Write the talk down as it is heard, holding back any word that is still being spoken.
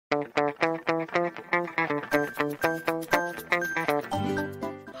Hi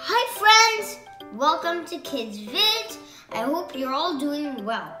friends! Welcome to Kidz Vidz. I hope you're all doing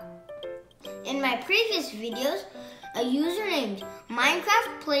well. In my previous videos, a user named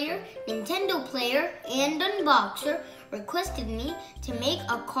Minecraft Player, Nintendo Player, and Unboxer requested me to make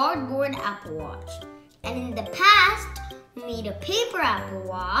a cardboard Apple Watch. And in the past, we made a paper Apple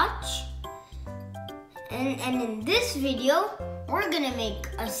Watch. And in this video, we're gonna make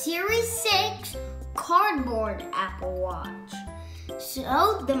a Series 6 cardboard Apple Watch.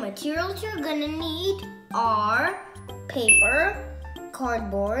 So the materials you're gonna need are paper,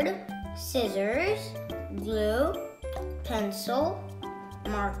 cardboard, scissors, glue, pencil,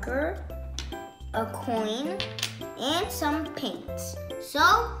 marker, a coin, and some paints.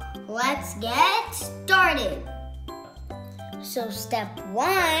 So let's get started. So step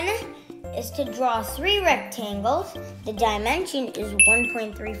 1 is to draw 3 rectangles. The dimension is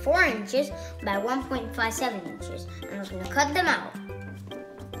 1.34 inches by 1.57 inches. And we're going to cut them out.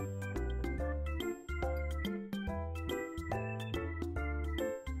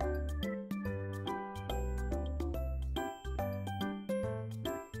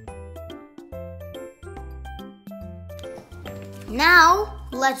 Now,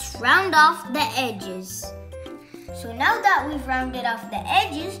 let's round off the edges. So now that we've rounded off the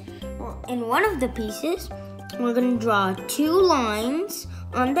edges, in one of the pieces, we're going to draw 2 lines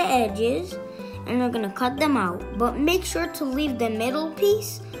on the edges and we're going to cut them out. But make sure to leave the middle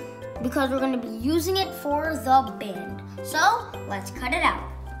piece because we're going to be using it for the band. So let's cut it out.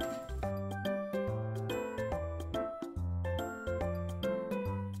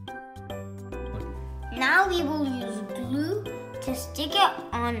 Now we will use glue to stick it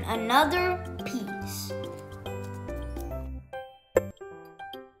on another piece.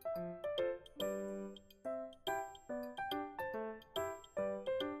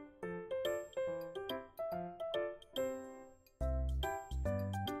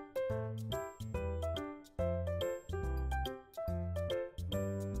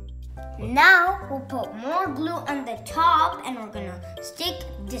 Now we'll put more glue on the top and we're gonna stick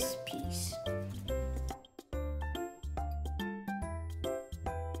this piece.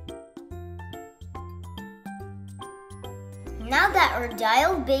 Now that our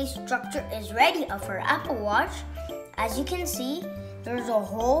dial-based structure is ready of our Apple Watch, as you can see, there's a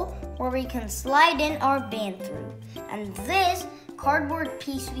hole where we can slide in our band through. And this cardboard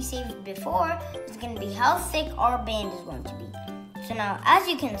piece we saved before is going to be how thick our band is going to be. So now, as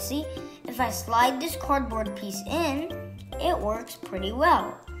you can see, if I slide this cardboard piece in, it works pretty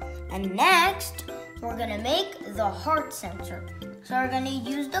well. And next, we're going to make the heart sensor. So we're going to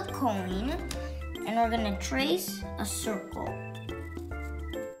use the coin and we're going to trace a circle.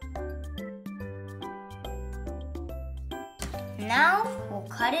 Now we'll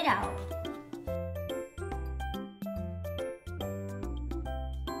cut it out.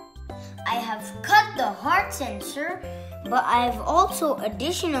 I have cut the heart sensor, but I've also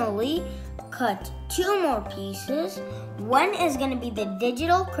additionally cut 2 more pieces. One is going to be the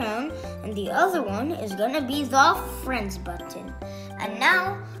digital crown and the other one is going to be the friends button. And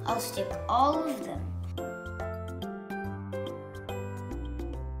now I'll stick all of them.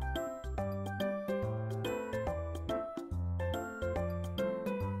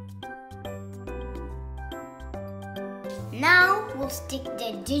 Now we'll stick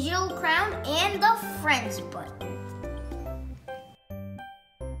the digital crown and the friends button.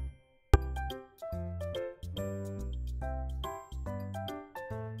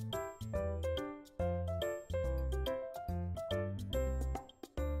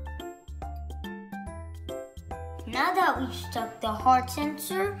 Now that we've stuck the heart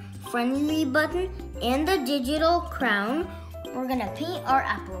sensor, friendly button, and the digital crown, we're gonna paint our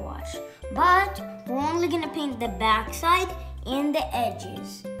Apple Watch. But we're only gonna paint the back side and the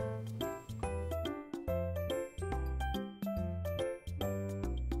edges.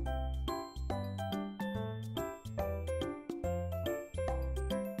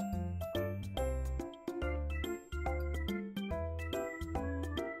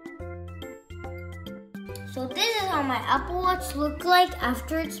 So this is how my Apple Watch looks like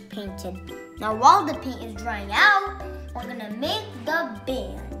after it's painted. Now while the paint is drying out, we're gonna make the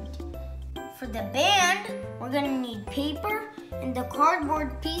band. For the band, we're gonna need paper and the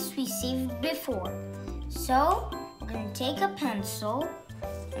cardboard piece we saved before. So we're gonna take a pencil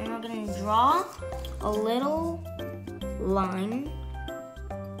and we're gonna draw a little line.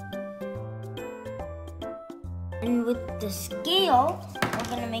 And with the scale,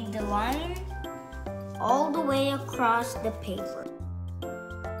 we're gonna make the line all the way across the paper.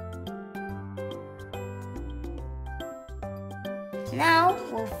 Now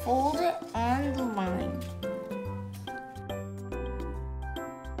we'll fold it on the line.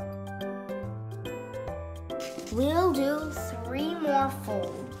 we'll do 3 more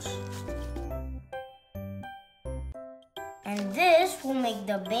folds. And this will make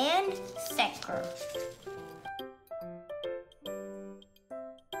the band thicker.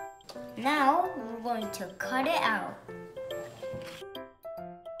 Now we're going to cut it out.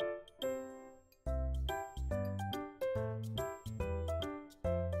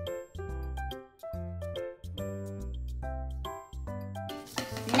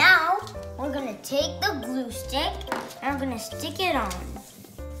 Now we're going to take the glue stick and we're going to stick it on.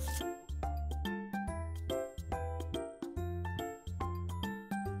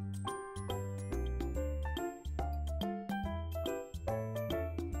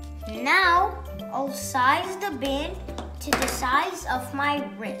 Now I'll size the band to the size of my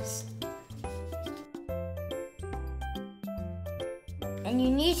wrist. And you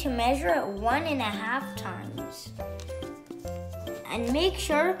need to measure it 1.5 times. And make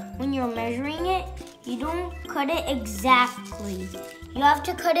sure when you're measuring it, you don't cut it exactly. You have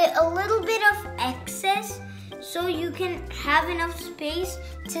to cut it a little bit of excess so you can have enough space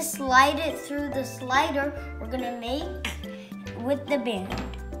to slide it through the slider we're gonna make with the band.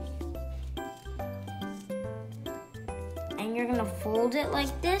 And you're gonna fold it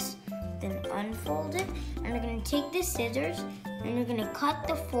like this, then unfold it, and you're gonna take the scissors and you're gonna cut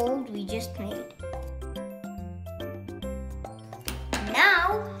the fold we just made.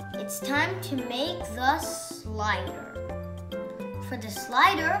 Now it's time to make the slider. For the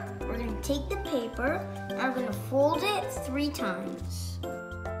slider, we're gonna take the paper and we're gonna fold it 3 times.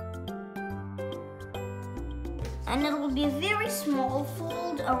 And it will be a very small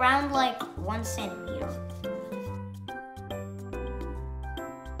fold, around like 1 centimeter.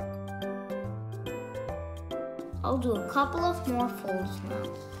 I'll do a couple of more folds now.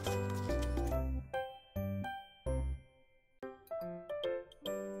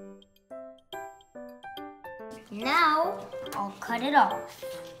 Now, I'll cut it off.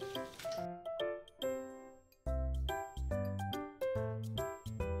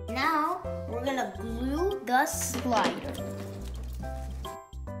 Now, we're gonna glue the slider.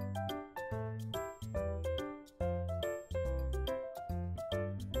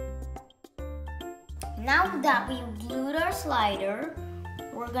 Now that we've glued our slider,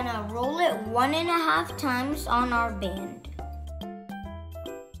 we're gonna roll it 1.5 times on our band.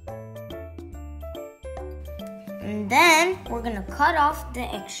 And then we're gonna cut off the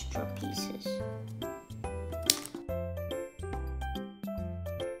extra pieces.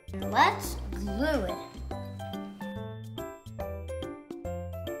 And let's glue it.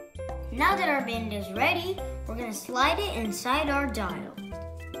 Now that our band is ready, we're gonna slide it inside our dial.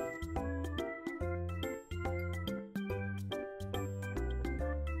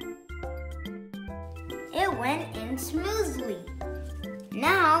 It went in smoothly.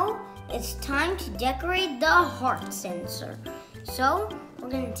 Now, it's time to decorate the heart sensor. So, we're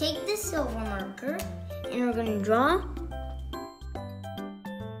going to take this silver marker and we're going to draw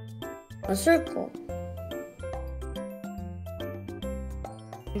a circle.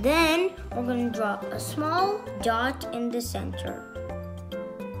 Then, we're going to draw a small dot in the center.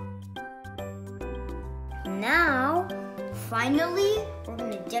 Now, finally, we're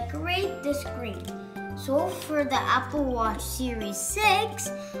going to decorate the screen. So for the Apple Watch Series 6,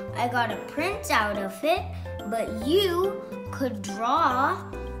 I got a printout of it, but you could draw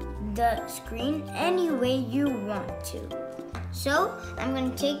the screen any way you want to. So I'm going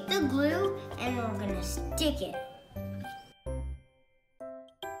to take the glue and we're going to stick it.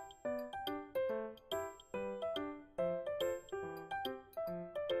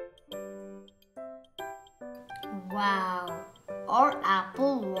 Wow. Our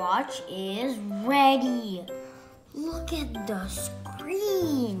Apple Watch is ready. Look at the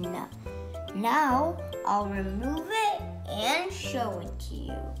screen. Now I'll remove it and show it to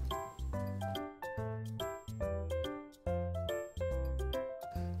you.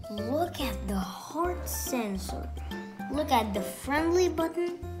 Look at the heart sensor. Look at the friendly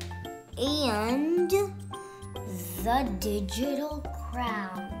button and the digital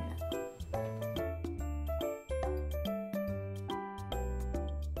crown.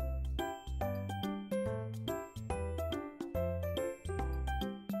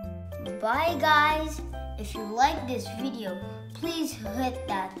 Bye guys! If you like this video, please hit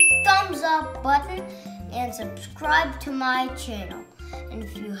that thumbs up button and subscribe to my channel. And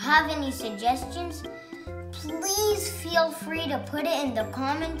if you have any suggestions, please feel free to put it in the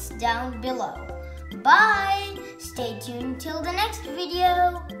comments down below. Bye! Stay tuned till the next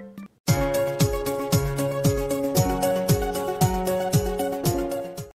video.